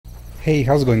Hey,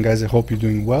 how's it going, guys? I hope you're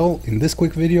doing well. In this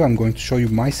quick video I'm going to show you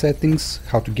my settings,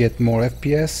 how to get more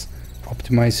FPS,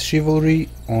 optimize Chivalry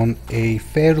on a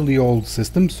fairly old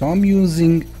system. So I'm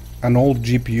using an old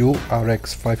GPU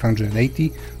RX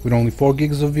 580 with only 4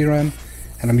 gigs of VRAM,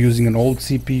 and I'm using an old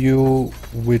CPU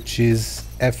which is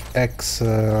FX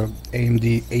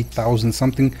AMD 8000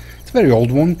 something. It's a very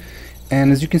old one,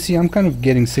 and as you can see I'm kind of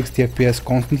getting 60 FPS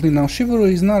constantly. Now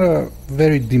Chivalry is not a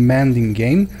very demanding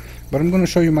game, but I'm going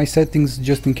to show you my settings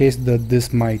just in case that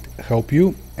this might help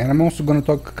you, and I'm also going to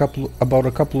talk about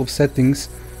a couple of settings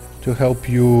to help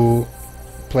you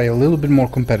play a little bit more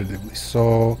competitively.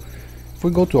 So if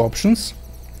we go to options,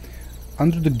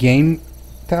 under the game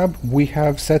tab we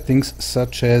have settings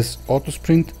such as auto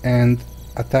sprint and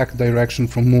attack direction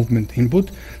from movement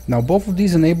input. Now both of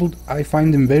these enabled, I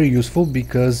find them very useful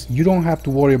because you don't have to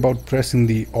worry about pressing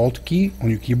the Alt key on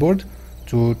your keyboard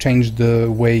to change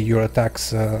the way your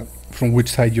attacks from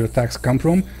which side your attacks come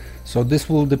from. So this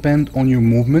will depend on your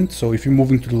movement. So if you're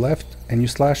moving to the left and you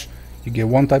slash, you get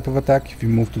one type of attack. If you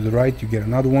move to the right, you get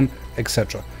another one,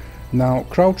 etc. Now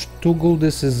crouch toggle,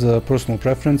 this is a personal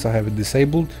preference. I have it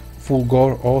disabled. Full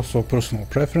gore, also personal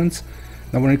preference.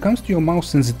 Now when it comes to your mouse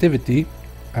sensitivity,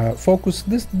 focus,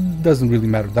 this doesn't really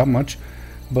matter that much,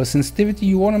 but sensitivity,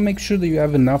 you want to make sure that you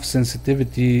have enough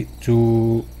sensitivity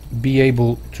to be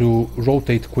able to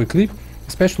rotate quickly,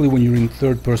 especially when you're in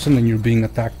third person and you're being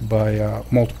attacked by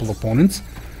multiple opponents.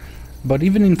 But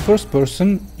even in first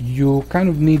person you kind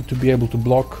of need to be able to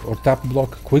block or tap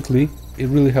block quickly. It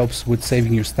really helps with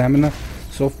saving your stamina,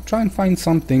 so try and find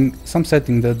some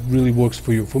setting that really works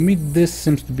for you. For me this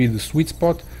seems to be the sweet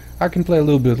spot. I can play a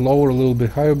little bit lower, a little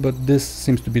bit higher, but this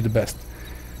seems to be the best.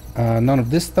 None of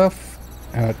this stuff.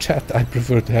 Chat, I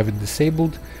prefer to have it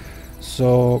disabled.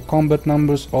 So combat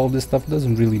numbers, all this stuff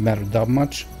doesn't really matter that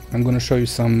much. I'm going to show you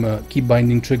some key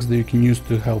binding tricks that you can use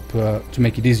to help to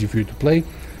make it easier for you to play.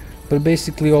 But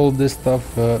basically all this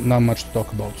stuff, not much to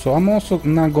talk about. So I'm also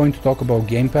not going to talk about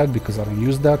gamepad because I don't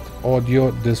use that.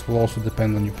 Audio, this will also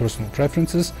depend on your personal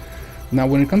preferences. Now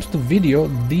when it comes to video,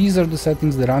 these are the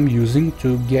settings that I'm using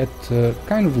to get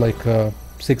kind of like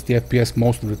 60 FPS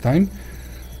most of the time.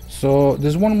 So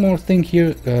there's one more thing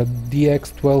here,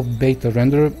 DX12 beta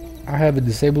renderer. I have it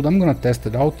disabled. I'm gonna test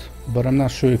it out, but I'm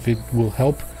not sure if it will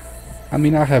help. I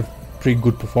mean, I have pretty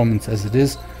good performance as it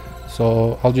is,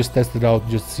 so I'll just test it out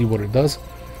just to see what it does.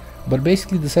 But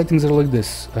basically the settings are like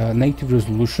this: native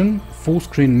resolution, full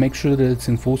screen, make sure that it's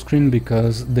in full screen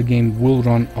because the game will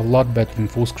run a lot better in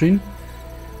full screen.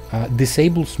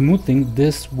 Disable smoothing,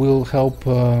 this will help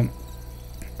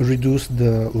reduce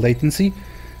the latency.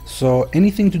 So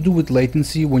anything to do with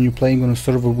latency when you're playing on a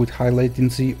server with high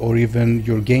latency, or even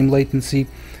your game latency,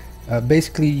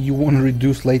 basically you want to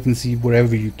reduce latency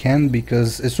wherever you can,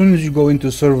 because as soon as you go into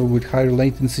a server with higher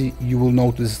latency you will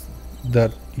notice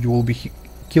that you will be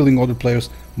killing other players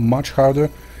much harder.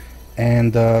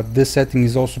 And this setting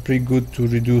is also pretty good to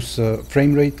reduce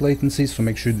frame rate latency, so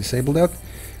make sure you disable that.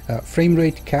 Frame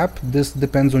rate cap, this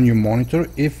depends on your monitor.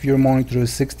 If your monitor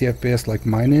is 60 FPS like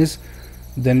mine is,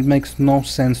 then it makes no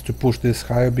sense to push this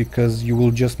higher because you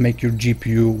will just make your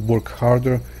GPU work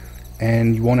harder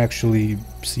and you won't actually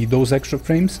see those extra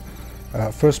frames.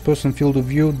 First person field of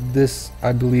view, this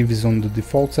I believe is on the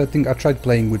default setting. I tried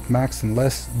playing with max and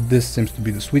less, this seems to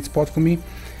be the sweet spot for me.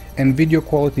 And video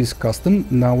quality is custom.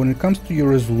 Now when it comes to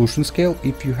your resolution scale,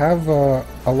 if you have a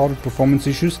lot of performance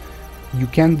issues, you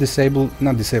can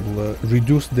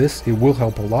reduce this. It will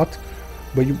help a lot,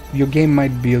 but your game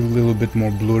might be a little bit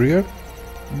more blurrier.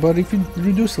 But if you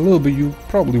reduce a little bit, you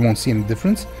probably won't see any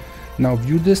difference. Now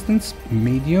view distance,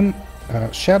 medium,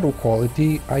 shadow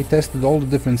quality, I tested all the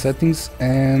different settings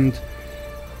and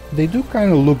they do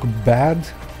kind of look bad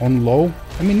on low.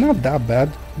 I mean, not that bad,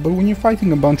 but when you're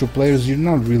fighting a bunch of players you're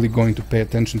not really going to pay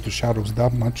attention to shadows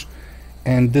that much,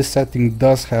 and this setting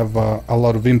does have a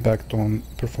lot of impact on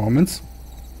performance.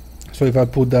 So if I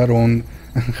put that on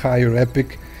higher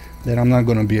epic, then I'm not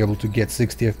going to be able to get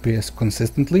 60 FPS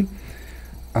consistently.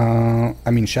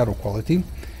 I mean shadow quality.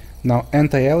 Now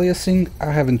anti-aliasing,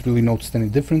 I haven't really noticed any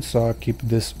difference, so I'll keep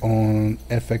this on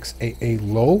FXAA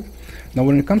low. Now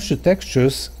when it comes to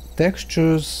textures,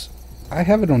 I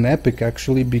have it on epic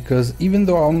actually, because even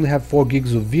though I only have 4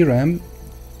 gigs of VRAM,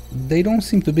 they don't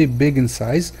seem to be big in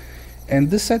size, and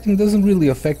this setting doesn't really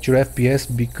affect your FPS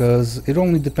because it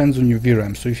only depends on your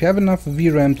VRAM. So if you have enough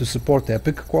VRAM to support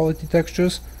epic quality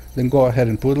textures, then go ahead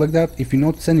and put it like that. If you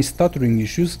notice any stuttering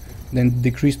issues, then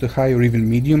decrease to high or even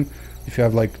medium. If you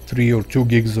have like 3 or 2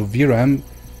 gigs of VRAM,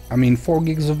 I mean 4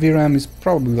 gigs of VRAM is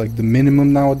probably like the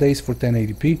minimum nowadays for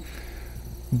 1080p,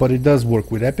 but it does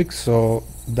work with epic, so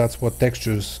that's what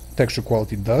texture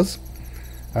quality does.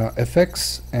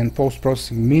 FX and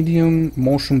post-processing medium,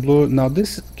 motion blur. Now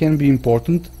this can be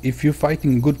important if you're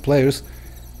fighting good players.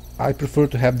 I prefer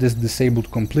to have this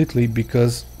disabled completely,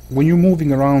 because when you're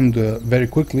moving around very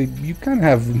quickly, you can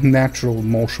have natural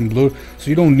motion blur, so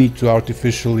you don't need to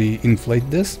artificially inflate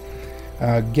this.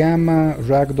 Gamma,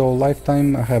 ragdoll,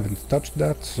 lifetime, I haven't touched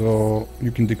that, so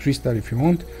you can decrease that if you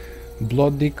want.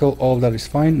 Blood decal, all that is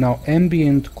fine. Now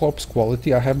ambient corpse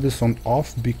quality, I have this on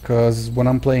off, because when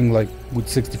I'm playing like with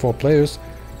 64 players,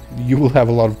 you will have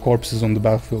a lot of corpses on the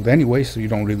battlefield anyway, so you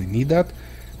don't really need that.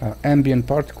 Ambient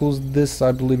particles, this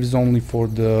I believe is only for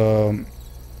the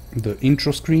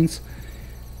intro screens,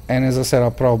 and as I said,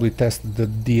 I'll probably test the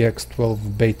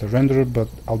DX12 beta renderer, but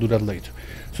I'll do that later.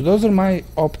 So those are my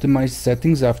optimized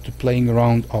settings after playing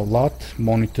around a lot,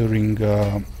 monitoring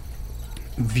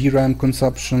VRAM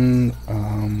consumption,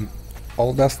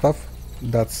 all that stuff.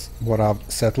 That's what I've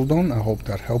settled on. I hope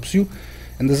that helps you.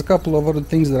 And there's a couple of other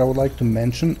things that I would like to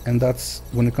mention, and that's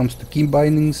when it comes to key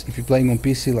bindings. If you're playing on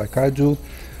PC like I do,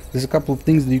 there's a couple of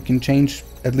things that you can change,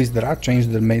 at least that I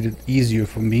changed, that made it easier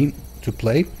for me to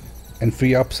play and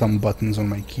free up some buttons on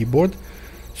my keyboard.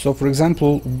 So for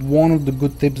example, one of the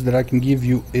good tips that I can give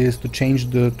you is to change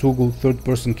the toggle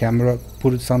third-person camera,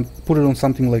 put it on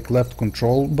something like left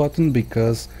control button,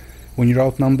 because when you're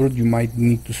outnumbered you might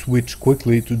need to switch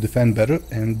quickly to defend better,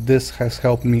 and this has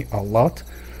helped me a lot.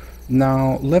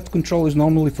 Now left control is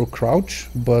normally for crouch,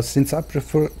 but since I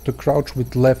prefer to crouch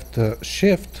with left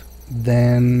shift,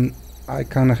 then I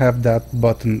kind of have that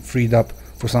button freed up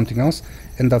for something else,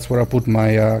 and that's where I put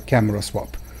my camera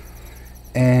swap.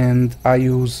 And I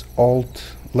use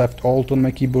left alt on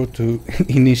my keyboard to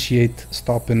initiate,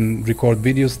 stop and record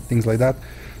videos, things like that.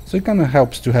 So it kind of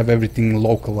helps to have everything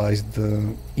localized,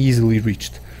 easily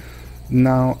reached.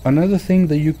 Now another thing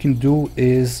that you can do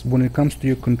is, when it comes to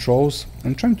your controls,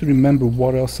 I'm trying to remember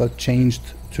what else I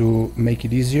changed to make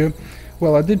it easier.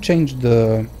 Well, I did change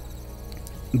the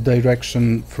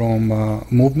direction from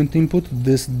movement input.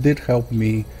 This did help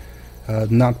me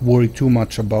not worry too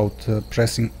much about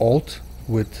pressing alt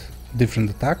with different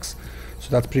attacks, so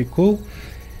that's pretty cool.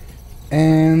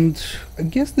 And I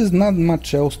guess there's not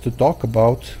much else to talk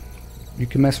about. You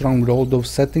can mess around with all those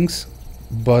settings,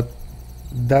 but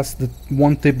that's the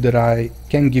one tip that I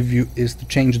can give you, is to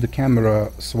change the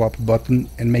camera swap button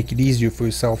and make it easier for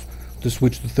yourself to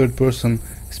switch to third person,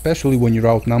 especially when you're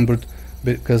outnumbered,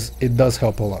 because it does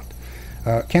help a lot.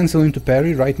 Cancel into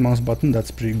parry, right mouse button,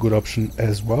 that's a pretty good option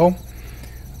as well.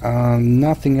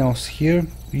 Nothing else here.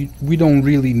 We don't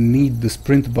really need the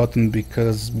sprint button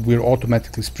because we're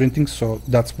automatically sprinting, so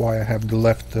that's why I have the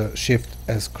left shift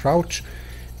as crouch,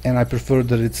 and I prefer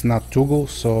that it's not toggle,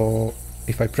 so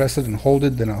if I press it and hold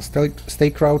it, then I'll stay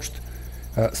crouched.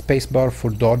 Spacebar for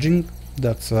dodging,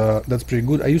 that's pretty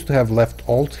good. I used to have left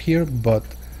alt here, but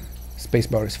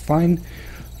spacebar is fine.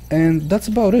 And that's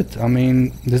about it. I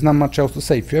mean, there's not much else to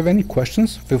say. If you have any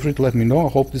questions, feel free to let me know. I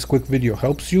hope this quick video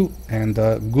helps you, and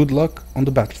good luck on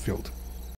the battlefield.